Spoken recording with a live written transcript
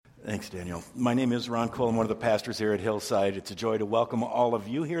Thanks, Daniel. My name is Ron Cole. I'm one of the pastors here at Hillside. It's a joy to welcome all of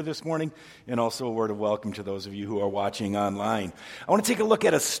you here this morning, and also a word of welcome to those of you who are watching online. I want to take a look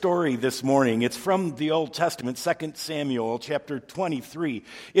at a story this morning. It's from the Old Testament, 2 Samuel, chapter 23.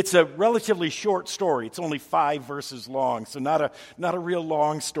 It's a relatively short story. It's only 5 verses long, so not a real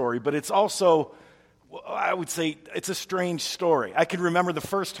long story, but it's also, I would say, it's a strange story. I can remember the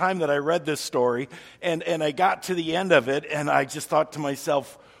first time that I read this story, and I got to the end of it, and I just thought to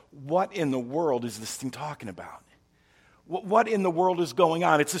myself, what in the world is this thing talking about? What in the world is going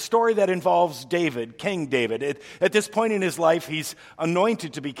on? It's a story that involves David, King David. At this point in his life, he's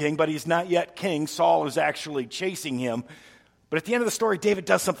anointed to be king, but he's not yet king. Saul is actually chasing him. But at the end of the story, David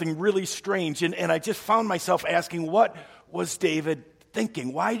does something really strange, and I just found myself asking, what was David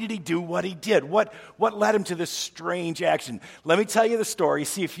thinking? Why did he do what he did? What led him to this strange action? Let me tell you the story,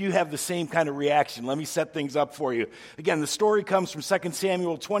 see if you have the same kind of reaction. Let me set things up for you. Again, the story comes from 2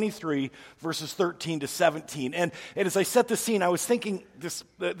 Samuel 23, verses 13 to 17. And as I set the scene, I was thinking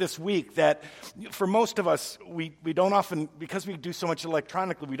this week that for most of us, we don't often, because we do so much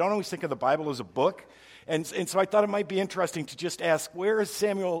electronically, we don't always think of the Bible as a book. And so I thought it might be interesting to just ask, where is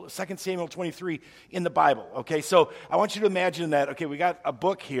 2 Samuel 23 in the Bible? Okay, so I want you to imagine that, okay, we got a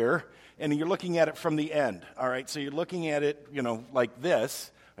book here, and you're looking at it from the end, all right? So you're looking at it, like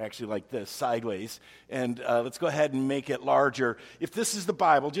this, actually like this, sideways. And let's go ahead and make it larger. If this is the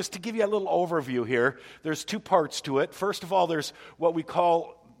Bible, just to give you a little overview here, there's 2 parts to it. First of all, there's what we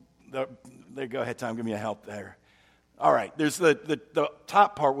call, there, go ahead, Tom, give me a help there. All right, there's the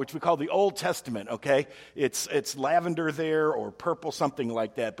top part, which we call the Old Testament, okay? It's lavender there or purple, something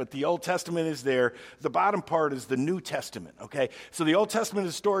like that, but the Old Testament is there. The bottom part is the New Testament, okay? So the Old Testament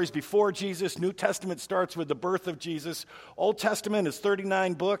is stories before Jesus. New Testament starts with the birth of Jesus. Old Testament is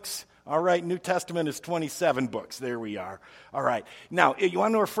 39 books. All right, New Testament is 27 books. There we are. All right. Now, you want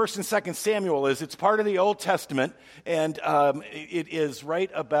to know where 1 and 2 Samuel is? It's part of the Old Testament, and it is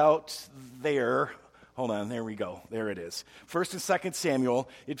right about there. Hold on, there we go. There it is. 1 and 2 Samuel,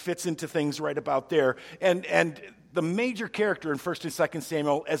 it fits into things right about there. And the major character in 1 and 2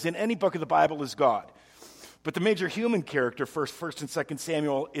 Samuel, as in any book of the Bible, is God. But the major human character for 1 and 2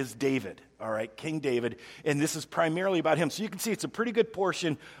 Samuel is David, all right, King David, and this is primarily about him. So you can see it's a pretty good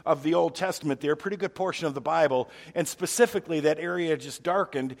portion of the Old Testament there, a pretty good portion of the Bible, and specifically that area just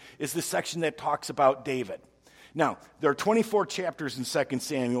darkened is the section that talks about David. Now, there are 24 chapters in 2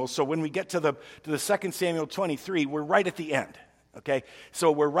 Samuel, so when we get to the 2 Samuel 23, we're right at the end, okay?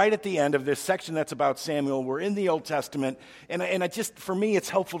 So we're right at the end of this section that's about Samuel. We're in the Old Testament, and I just, for me, it's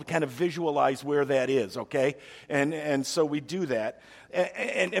helpful to kind of visualize where that is, okay? And so we do that.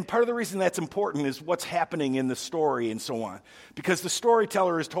 And part of the reason that's important is what's happening in the story and so on, because the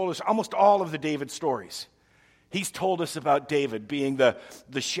storyteller has told us almost all of the David stories. He's told us about David being the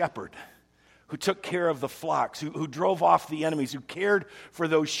shepherd who took care of the flocks, who drove off the enemies, who cared for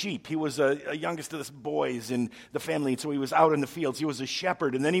those sheep. He was a youngest of the boys in the family, and so he was out in the fields. He was a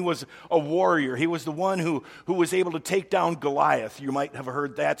shepherd, and then he was a warrior. He was the one who was able to take down Goliath. You might have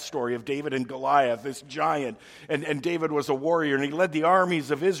heard that story of David and Goliath, this giant. And David was a warrior, and he led the armies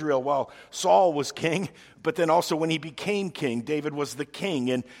of Israel while Saul was king. But then also when he became king, David was the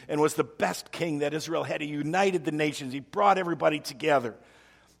king and was the best king that Israel had. He united the nations. He brought everybody together.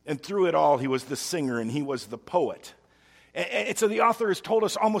 And through it all, he was the singer and he was the poet. And so the author has told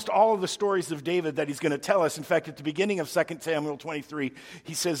us almost all of the stories of David that he's going to tell us. In fact, at the beginning of 2 Samuel 23,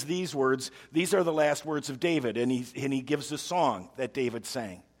 he says these words, these are the last words of David. And he gives the song that David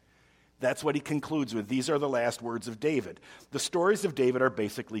sang. That's what he concludes with. These are the last words of David. The stories of David are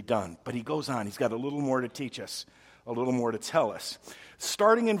basically done. But he goes on. He's got a little more to teach us, a little more to tell us.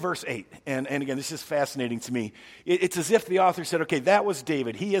 Starting in verse 8, and again, this is fascinating to me. It's as if the author said, okay, that was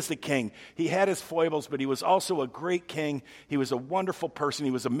David. He is the king. He had his foibles, but he was also a great king. He was a wonderful person.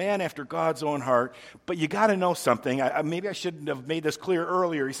 He was a man after God's own heart. But you got to know something. Maybe I shouldn't have made this clear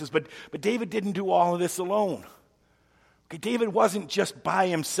earlier. He says, but David didn't do all of this alone. Okay, David wasn't just by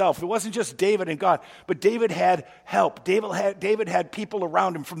himself. It wasn't just David and God, but David had help. David had people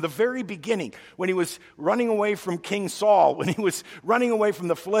around him from the very beginning. When he was running away from King Saul, when he was running away from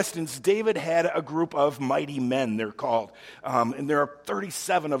the Philistines, David had a group of mighty men, they're called. And there are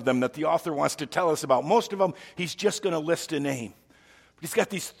 37 of them that the author wants to tell us about. Most of them, he's just going to list a name. He's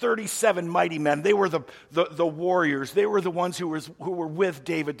got these 37 mighty men. They were the warriors. They were the ones who were with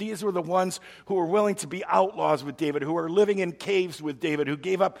David. These were the ones who were willing to be outlaws with David, who were living in caves with David, who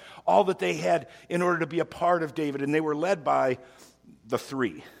gave up all that they had in order to be a part of David. And they were led by the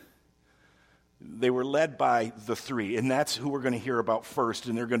 3. They were led by the 3, and that's who we're going to hear about first,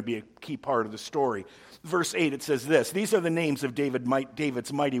 and they're going to be a key part of the story. Verse 8, it says this. These are the names of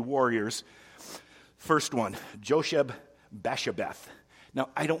David's mighty warriors. First one, Josheb-Basshebeth. Now,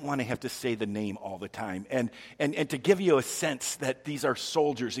 I don't want to have to say the name all the time. And to give you a sense that these are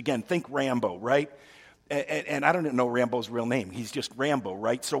soldiers, again, think Rambo, right? And I don't know Rambo's real name. He's just Rambo,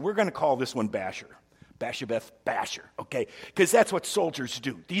 right? So we're going to call this one Basher. Basshebeth Basher, okay? Because that's what soldiers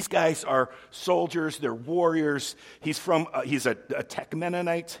do. These guys are soldiers. They're warriors. He's a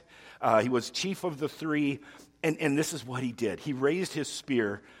Tech-Mennonite. He was chief of the three. And this is what he did. He raised his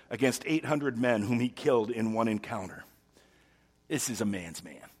spear against 800 men whom he killed in one encounter. This is a man's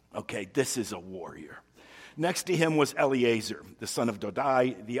man, okay? This is a warrior. Next to him was Eleazar, the son of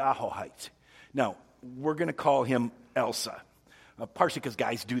Dodai, the Ahohite. Now, we're going to call him Elsa, partially because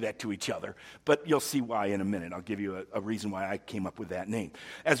guys do that to each other, but you'll see why in a minute. I'll give you a reason why I came up with that name.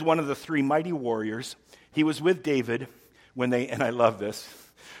 As one of the three mighty warriors, he was with David and I love this,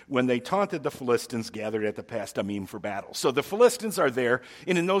 when they taunted the Philistines gathered at the Pas Dammim for battle. So the Philistines are there,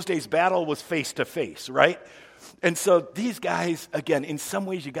 and in those days, battle was face to face, right? And so these guys, again, in some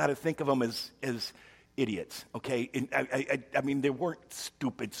ways you got to think of them as idiots, okay? I mean, they weren't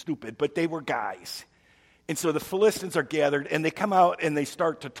stupid, but they were guys. And so the Philistines are gathered, and they come out and they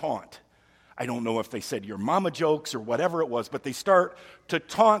start to taunt. I don't know if they said your mama jokes or whatever it was, but they start to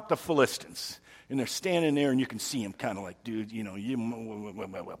taunt the Philistines. And they're standing there, and you can see them kind of like, dude, you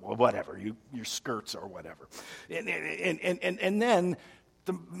whatever, your skirts or whatever. And then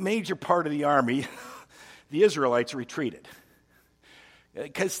the major part of the army, the Israelites, retreated.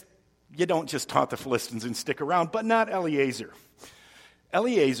 Because you don't just taunt the Philistines and stick around, but not Eleazar.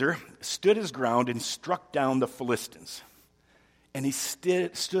 Eleazar stood his ground and struck down the Philistines. And he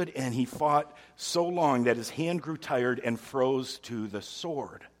stood and he fought so long that his hand grew tired and froze to the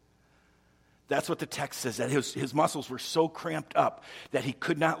sword. That's what the text says, that his muscles were so cramped up that he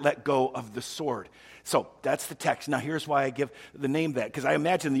could not let go of the sword. So that's the text. Now here's why I give the name that, because I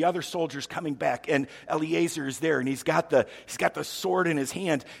imagine the other soldiers coming back, and Eleazar is there, and he's got the sword in his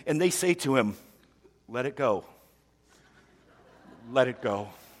hand, and they say to him, let it go. Let it go.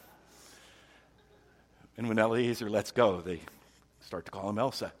 And when Eleazar lets go, they start to call him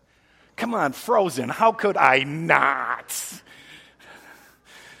Elsa. Come on, frozen, how could I not?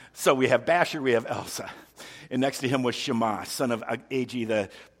 So we have Basher, we have Elsa. And next to him was Shema, son of Agi the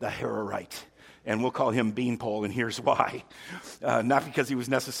Hararite. And we'll call him Beanpole, and here's why. Not because he was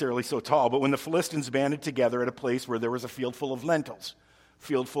necessarily so tall, but when the Philistines banded together at a place where there was a field full of lentils,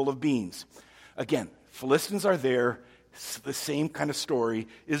 field full of beans. Again, Philistines are there, the same kind of story.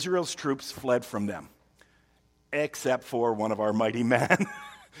 Israel's troops fled from them, except for one of our mighty men.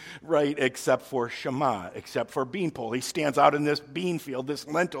 Right, except for Shema, except for Beanpole. He stands out in this bean field, this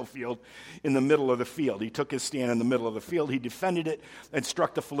lentil field, in the middle of the field. He took his stand in the middle of the field. He defended it and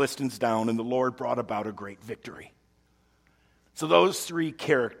struck the Philistines down, and the Lord brought about a great victory. So those three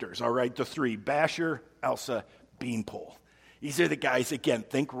characters, all right, the three, Basher, Elsa, Beanpole. These are the guys, again,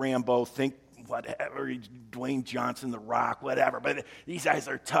 think Rambo, think whatever, Dwayne Johnson, The Rock, whatever. But these guys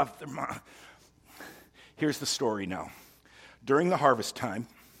are tough. Here's the story now. During the harvest time,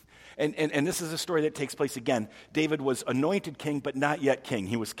 and this is a story that takes place again. David was anointed king, but not yet king.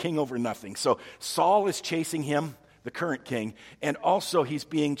 He was king over nothing. So Saul is chasing him, the current king, and also he's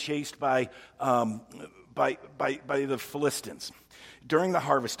being chased by the Philistines. During the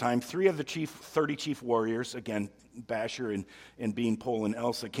harvest time, 30 chief warriors, again, Basher and Beanpole and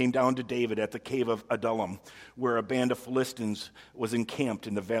Elsa, came down to David at the cave of Adullam, where a band of Philistines was encamped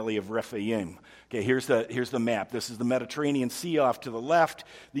in the valley of Rephaim. Okay, here's the map. This is the Mediterranean Sea off to the left.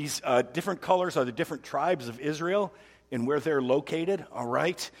 These different colors are the different tribes of Israel and where they're located, all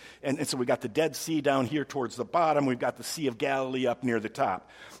right? And so we got the Dead Sea down here towards the bottom. We've got the Sea of Galilee up near the top.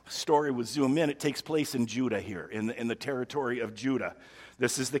 Story would zoom in. It takes place in Judah here, in the territory of Judah.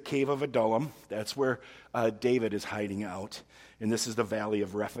 This is the cave of Adullam. That's where David is hiding out. And this is the valley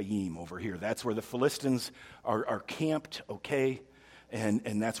of Rephaim over here. That's where the Philistines are camped, okay?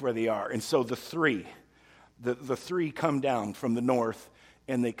 And that's where they are. And so the three come down from the north,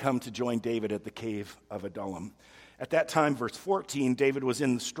 and they come to join David at the cave of Adullam. At that time, verse 14, David was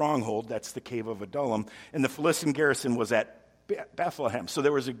in the stronghold, that's the cave of Adullam, and the Philistine garrison was at Bethlehem. So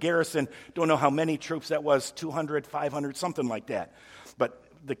there was a garrison, don't know how many troops that was, 200, 500, something like that. But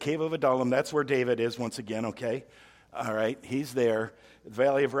the cave of Adullam, that's where David is once again, okay? All right, he's there, the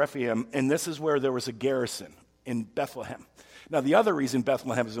valley of Rephaim, and this is where there was a garrison in Bethlehem. Now, the other reason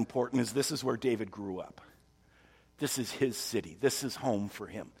Bethlehem is important is this is where David grew up. This is his city. This is home for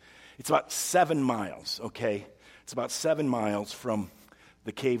him. It's about 7 miles, okay? It's about 7 miles from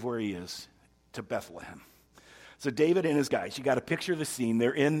the cave where he is to Bethlehem. So David and his guys, you got to picture the scene.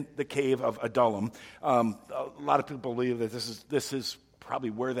 They're in the cave of Adullam. A lot of people believe that this is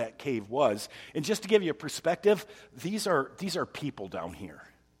probably where that cave was. And just to give you a perspective, these are people down here.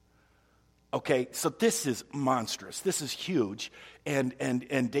 Okay, so this is monstrous. This is huge.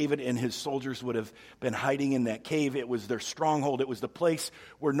 And David and his soldiers would have been hiding in that cave. It was their stronghold. It was the place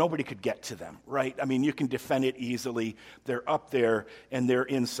where nobody could get to them, right? I mean, you can defend it easily. They're up there and they're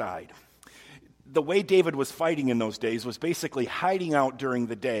inside. The way David was fighting in those days was basically hiding out during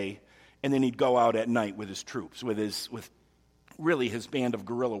the day, and then he'd go out at night with his troops, with really his band of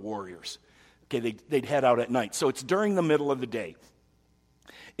guerrilla warriors. Okay, they'd head out at night. So it's during the middle of the day.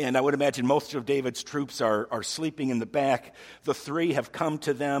 And I would imagine most of David's troops are sleeping in the back. The three have come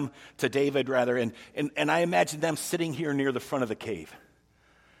to David, and I imagine them sitting here near the front of the cave.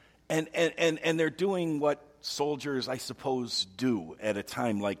 And they're doing what soldiers, I suppose, do at a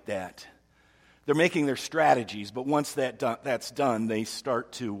time like that. They're making their strategies, but once that's done, they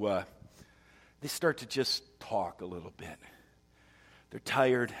start to just talk a little bit. They're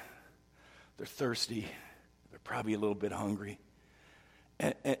tired, they're thirsty, they're probably a little bit hungry,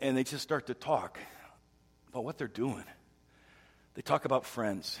 and they just start to talk about what they're doing. They talk about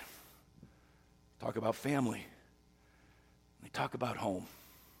friends, talk about family, they talk about home.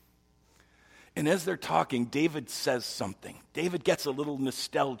 And as they're talking, David says something. David gets a little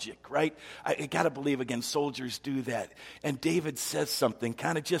nostalgic, right? I got to believe, again, soldiers do that. And David says something,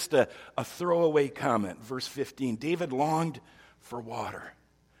 kind of just a throwaway comment. Verse 15, David longed for water.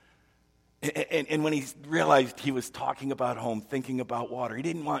 And when he realized he was talking about home, thinking about water, he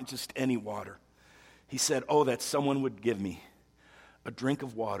didn't want just any water. He said, oh, that someone would give me a drink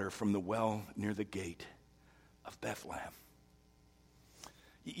of water from the well near the gate of Bethlehem.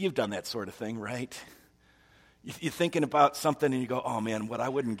 You've done that sort of thing, right? You're thinking about something and you go, oh man, what I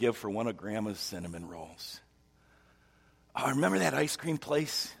wouldn't give for one of Grandma's cinnamon rolls. Oh, remember that ice cream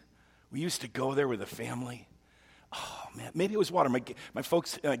place? We used to go there with the family. Oh man, maybe it was water. My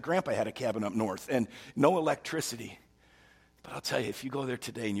folks, Grandpa had a cabin up north and no electricity. But I'll tell you, if you go there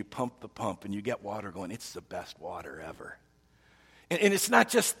today and you pump the pump and you get water going, it's the best water ever. And it's not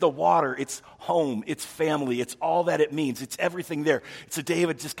just the water, it's home, it's family, it's all that it means. It's everything there. So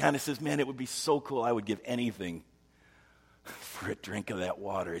David just kind of says, man, it would be so cool. I would give anything for a drink of that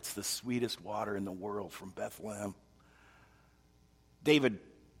water. It's the sweetest water in the world from Bethlehem. David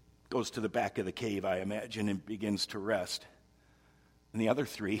goes to the back of the cave, I imagine, and begins to rest. And the other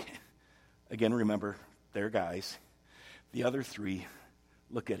three, again, remember, they're guys. The other three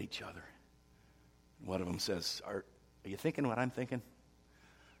look at each other. One of them says, Are you thinking what I'm thinking?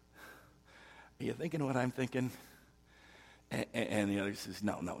 Are you thinking what I'm thinking? And the other says,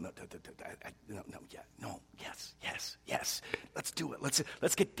 no, yes. Let's do it.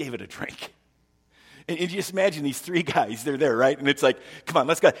 Let's get David a drink. And you just imagine these three guys, they're there, right? And it's like, come on,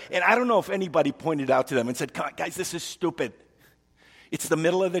 let's go. And I don't know if anybody pointed out to them and said, come on, guys, this is stupid. It's the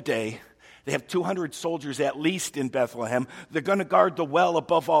middle of the day. They have 200 soldiers at least in Bethlehem. They're going to guard the well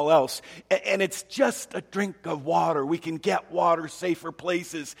above all else. And it's just a drink of water. We can get water safer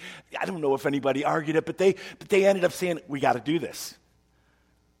places. I don't know if anybody argued it, but they ended up saying, we got to do this.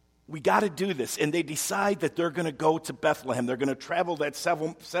 We got to do this. And they decide that they're going to go to Bethlehem. They're going to travel that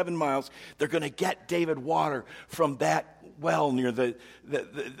 7 miles. They're going to get David water from that well near the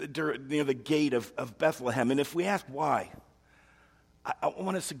gate of Bethlehem. And if we ask why, I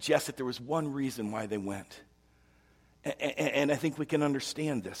want to suggest that there was one reason why they went. And I think we can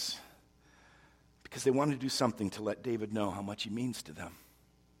understand this. Because they wanted to do something to let David know how much he means to them.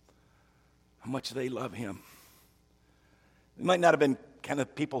 How much they love him. They might not have been kind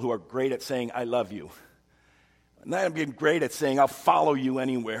of people who are great at saying, I love you. They might have been great at saying, I'll follow you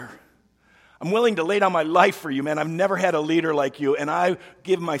anywhere. I'm willing to lay down my life for you, man. I've never had a leader like you, and I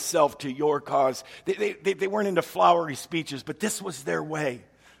give myself to your cause. They weren't into flowery speeches, but this was their way.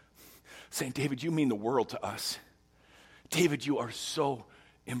 Saying, David, you mean the world to us. David, you are so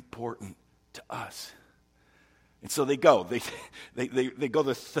important to us. And so they go. They go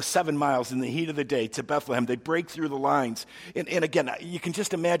the 7 miles in the heat of the day to Bethlehem. They break through the lines. And again, you can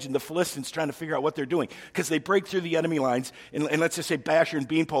just imagine the Philistines trying to figure out what they're doing. Because they break through the enemy lines. And let's just say Basher and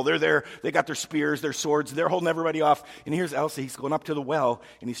Beanpole, they're there. They got their spears, their swords. They're holding everybody off. And here's Elsa. He's going up to the well,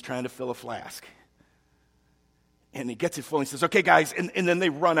 and he's trying to fill a flask. And he gets it full, and he says, okay, guys. And then they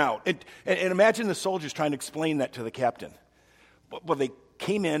run out. And imagine the soldiers trying to explain that to the captain. Well, they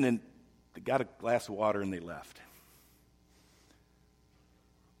came in, and they got a glass of water, and they left.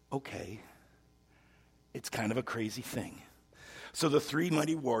 Okay, it's kind of a crazy thing. So the three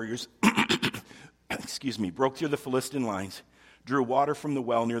mighty warriors, broke through the Philistine lines, drew water from the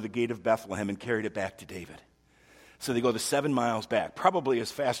well near the gate of Bethlehem, and carried it back to David. So they go the 7 miles back, probably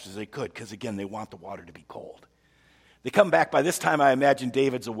as fast as they could, because again, they want the water to be cold. They come back. By this time, I imagine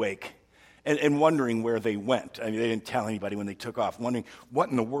David's awake and wondering where they went. I mean, they didn't tell anybody when they took off, wondering, what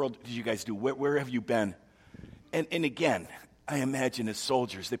in the world did you guys do? Where have you been? And again, I imagine as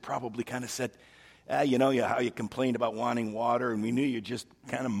soldiers, they probably kind of said, how you complained about wanting water, and we knew you'd just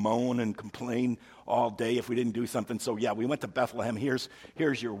kind of moan and complain all day if we didn't do something. So yeah, we went to Bethlehem. Here's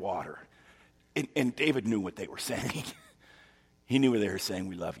your water. And David knew what they were saying. He knew what they were saying.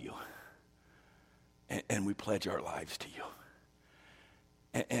 We love you. And we pledge our lives to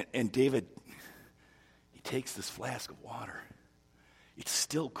you. And David, he takes this flask of water. It's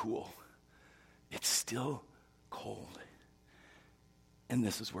still cool. It's still cold. And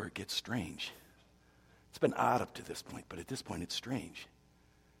this is where it gets strange. It's been odd up to this point, but at this point it's strange.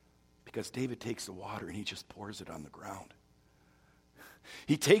 Because David takes the water and he just pours it on the ground.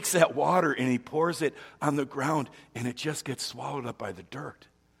 He takes that water and he pours it on the ground, and it just gets swallowed up by the dirt.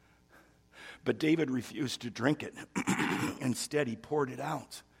 But David refused to drink it. Instead, he poured it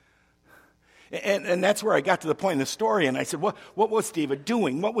out. And that's where I got to the point in the story, and I said, what was David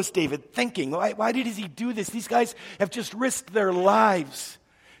doing? What was David thinking? Why did he do this? These guys have just risked their lives.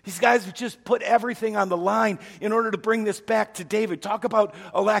 These guys have just put everything on the line in order to bring this back to David. Talk about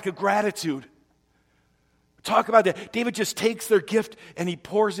a lack of gratitude. Talk about that. David just takes their gift and he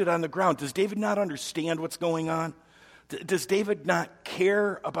pours it on the ground. Does David not understand what's going on? Does David not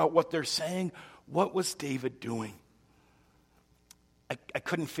care about what they're saying? What was David doing? I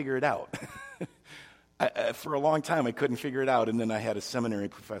couldn't figure it out. For a long time, I couldn't figure it out. And then I had a seminary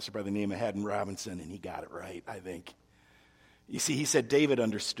professor by the name of Haddon Robinson, and he got it right, I think. You see, he said David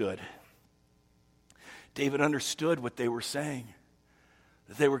understood. David understood what they were saying.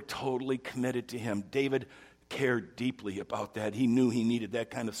 That they were totally committed to him. David cared deeply about that. He knew he needed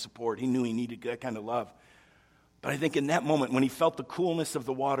that kind of support. He knew he needed that kind of love. But I think in that moment, when he felt the coolness of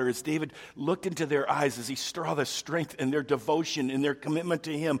the water, as David looked into their eyes, as he saw the strength and their devotion and their commitment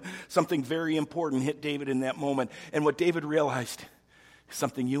to him, something very important hit David in that moment. And what David realized is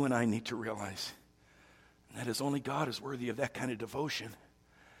something you and I need to realize. And that is, only God is worthy of that kind of devotion.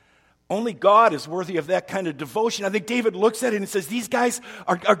 Only God is worthy of that kind of devotion. I think David looks at it and says, these guys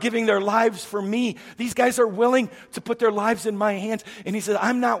are giving their lives for me. These guys are willing to put their lives in my hands. And he said,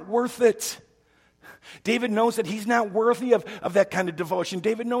 I'm not worth it. David knows that he's not worthy of that kind of devotion.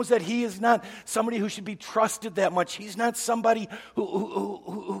 David knows that he is not somebody who should be trusted that much. He's not somebody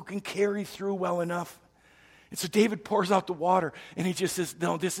who can carry through well enough. And so David pours out the water, and he just says,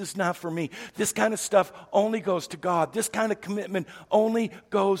 no, this is not for me. This kind of stuff only goes to God. This kind of commitment only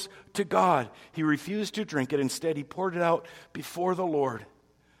goes to God. He refused to drink it. Instead, he poured it out before the Lord.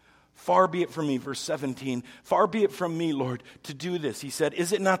 Far be it from me, verse 17, far be it from me, Lord, to do this. He said,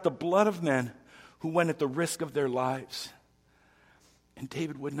 is it not the blood of men who went at the risk of their lives? And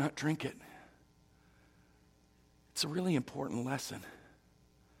David would not drink it. It's a really important lesson.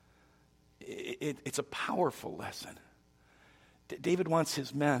 It's a powerful lesson. David wants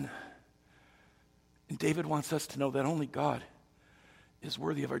his men, and David wants us to know that only God is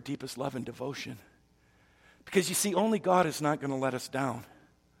worthy of our deepest love and devotion. Because you see, only God is not going to let us down.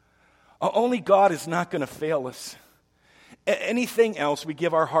 Only God is not going to fail us. Anything else we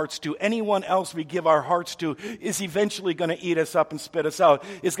give our hearts to, anyone else we give our hearts to, is eventually going to eat us up and spit us out,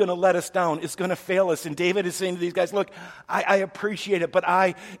 is going to let us down, is going to fail us. And David is saying to these guys, look, I appreciate it, but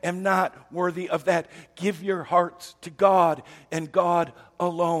I am not worthy of that. Give your hearts to God and God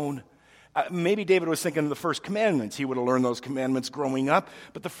alone. Maybe David was thinking of the first commandments. He would have learned those commandments growing up.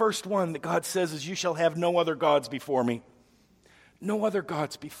 But the first one that God says is, you shall have no other gods before me. No other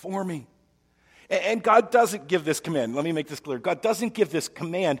gods before me. And God doesn't give this command. Let me make this clear. God doesn't give this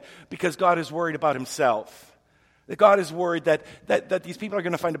command because God is worried about himself. That God is worried that these people are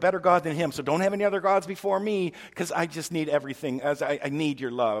going to find a better God than him. So don't have any other gods before me because I just need everything. As I need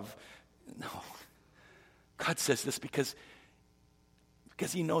your love. No. God says this because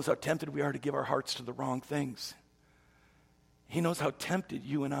he knows how tempted we are to give our hearts to the wrong things. He knows how tempted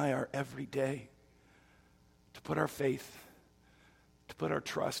you and I are every day to put our faith, to put our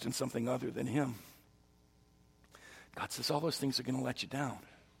trust in something other than him. God says all those things are going to let you down.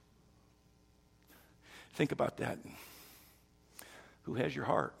 Think about that. Who has your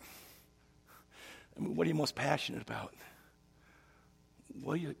heart? I mean, what are you most passionate about?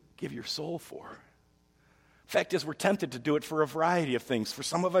 What do you give your soul for? Fact is, we're tempted to do it for a variety of things. For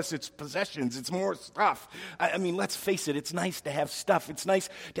some of us, it's possessions. It's more stuff. I mean, let's face it. It's nice to have stuff. It's nice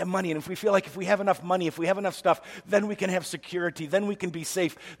to have money. And if we feel like if we have enough money, if we have enough stuff, then we can have security. Then we can be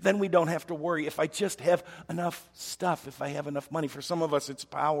safe. Then we don't have to worry. If I just have enough stuff, if I have enough money. For some of us, it's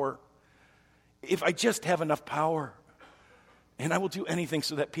power. if I just have enough power. And I will do anything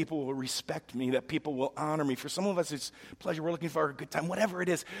so that people will respect me, that people will honor me. For some of us, it's pleasure. We're looking for a good time, whatever it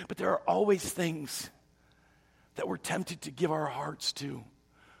is. But there are always things that we're tempted to give our hearts to,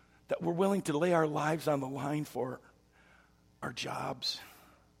 that we're willing to lay our lives on the line for. Our jobs,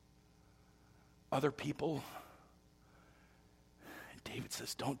 other people. And David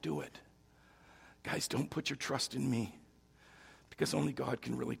says, don't do it. Guys, don't put your trust in me, because only God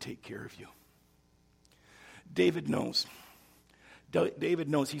can really take care of you. David knows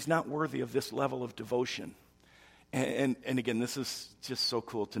he's not worthy of this level of devotion. And again, this is just so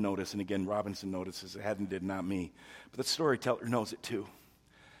cool to notice. And again, Robinson notices it, Haddon did, not me. But the storyteller knows it too.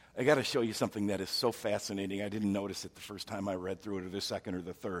 I got to show you something that is so fascinating. I didn't notice it the first time I read through it, or the second or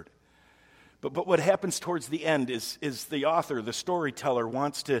the third. But what happens towards the end is the author, the storyteller,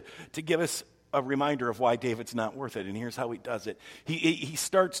 wants to give us a reminder of why David's not worth it. And here's how he does it. He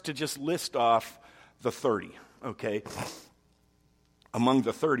starts to just list off the 30, okay? Among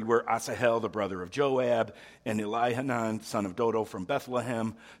the 30 were Asahel, the brother of Joab, and Elihanan, son of Dodo from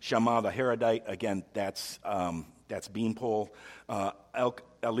Bethlehem, Shammah the Harodite, again, that's Beanpole,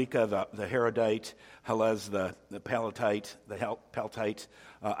 Elika the Harodite, Helez the Paltite,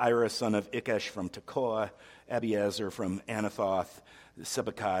 Ira son of Ikesh from Tekoa, Abiezer from Anathoth,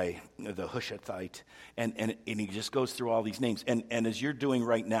 Sibbecai the Hushathite, and he just goes through all these names. And as you're doing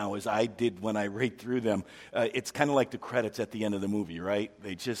right now, as I did when I read through them, it's kind of like the credits at the end of the movie, right?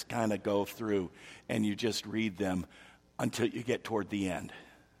 They just kind of go through, and you just read them until you get toward the end.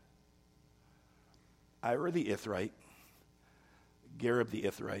 Ira the Ithrite, Gareb the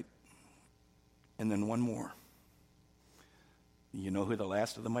Ithrite, and then one more. You know who the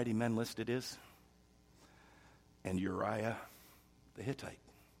last of the mighty men listed is? And Uriah the Hittite.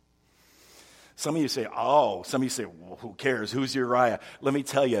 Some of you say, well, who cares? Who's Uriah? Let me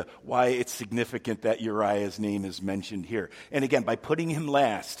tell you why it's significant that Uriah's name is mentioned here. And again, by putting him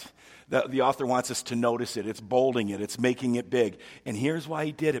last, the author wants us to notice it. It's bolding it. It's making it big. And here's why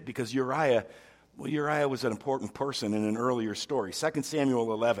he did it, because Uriah was an important person in an earlier story. 2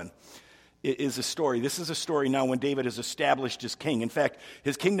 Samuel 11 is a story. This is a story now when David is established as king. In fact,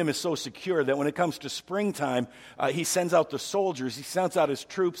 his kingdom is so secure that when it comes to springtime, he sends out the soldiers, he sends out his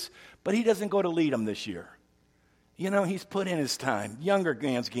troops, but he doesn't go to lead them this year. You know, he's put in his time, younger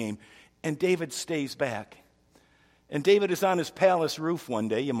man's game, and David stays back. And David is on his palace roof one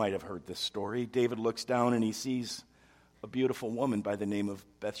day. You might have heard this story. David looks down and he sees a beautiful woman by the name of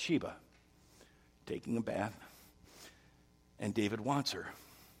Bathsheba taking a bath, and David wants her.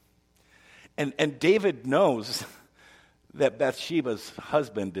 And David knows that Bathsheba's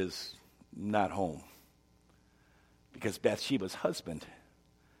husband is not home, because Bathsheba's husband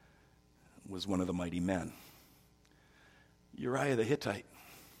was one of the mighty men, Uriah the Hittite.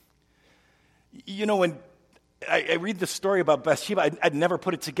 You know, when I read the story about Bathsheba, I'd never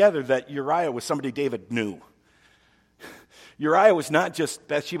put it together that Uriah was somebody David knew. Uriah was not just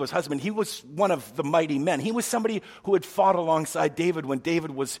Bathsheba's husband. He was one of the mighty men. He was somebody who had fought alongside David when David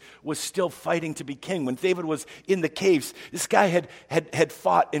was still fighting to be king. When David was in the caves, this guy had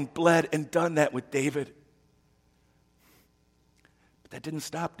fought and bled and done that with David. But that didn't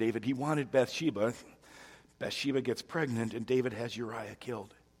stop David. He wanted Bathsheba. Bathsheba gets pregnant, and David has Uriah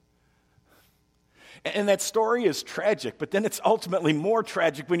killed. And that story is tragic, but then it's ultimately more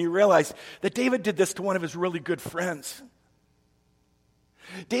tragic when you realize that David did this to one of his really good friends.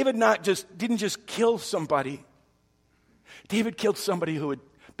 David didn't just kill somebody. David killed somebody who had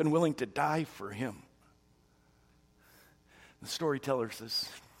been willing to die for him. The storyteller says,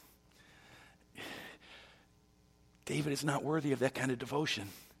 David is not worthy of that kind of devotion.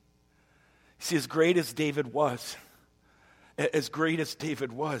 See, as great as David was,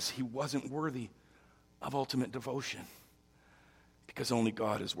 he wasn't worthy of ultimate devotion, because only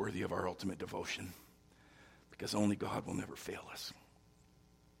God is worthy of our ultimate devotion, because only God will never fail us.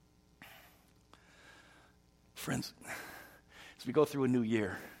 Friends, as we go through a new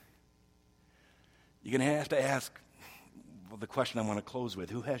year, you're going to have to ask the question I want to close with: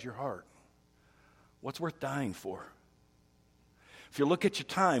 who has your heart? What's worth dying for? If you look at your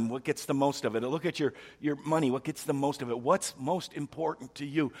time, what gets the most of it? Look at your money, what gets the most of it? What's most important to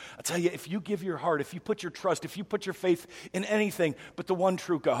you? I'll tell you, if you give your heart, if you put your trust, if you put your faith in anything but the one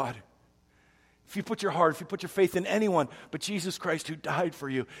true God, if you put your heart, if you put your faith in anyone but Jesus Christ who died for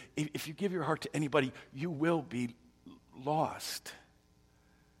you, if you give your heart to anybody, you will be lost.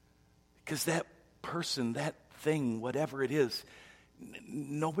 Because that person, that thing, whatever it is,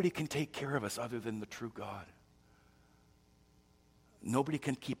 nobody can take care of us other than the true God. Nobody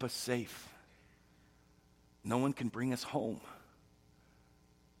can keep us safe. No one can bring us home.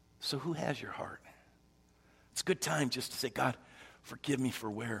 So who has your heart? It's a good time just to say, God, forgive me for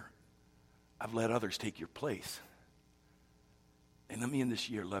where I've let others take your place. And let me in this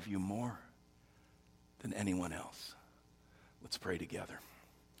year love you more than anyone else. Let's pray together.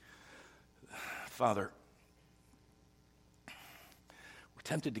 Father, we're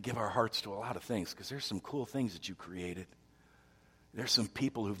tempted to give our hearts to a lot of things because there's some cool things that you created. There's some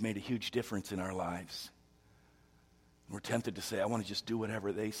people who've made a huge difference in our lives. We're tempted to say, I want to just do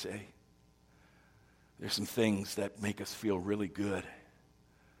whatever they say. There's some things that make us feel really good.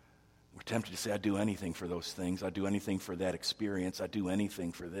 We're tempted to say, I'd do anything for those things. I'd do anything for that experience. I'd do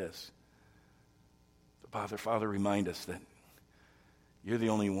anything for this. But Father, remind us that you're the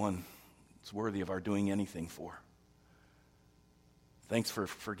only one that's worthy of our doing anything for. Thanks for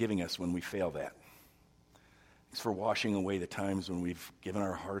forgiving us when we fail that. Thanks for washing away the times when we've given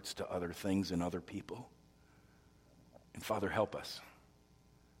our hearts to other things and other people. And Father, help us.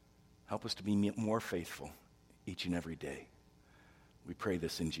 Help us to be more faithful each and every day. We pray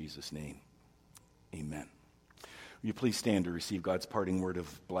this in Jesus' name. Amen. Will you please stand to receive God's parting word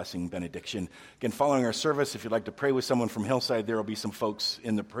of blessing, benediction. Again, following our service, if you'd like to pray with someone from Hillside, there will be some folks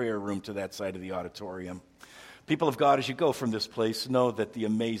in the prayer room to that side of the auditorium. People of God, as you go from this place, know that the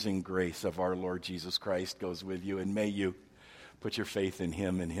amazing grace of our Lord Jesus Christ goes with you, and may you put your faith in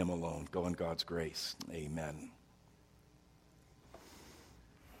Him and Him alone. Go in God's grace. Amen.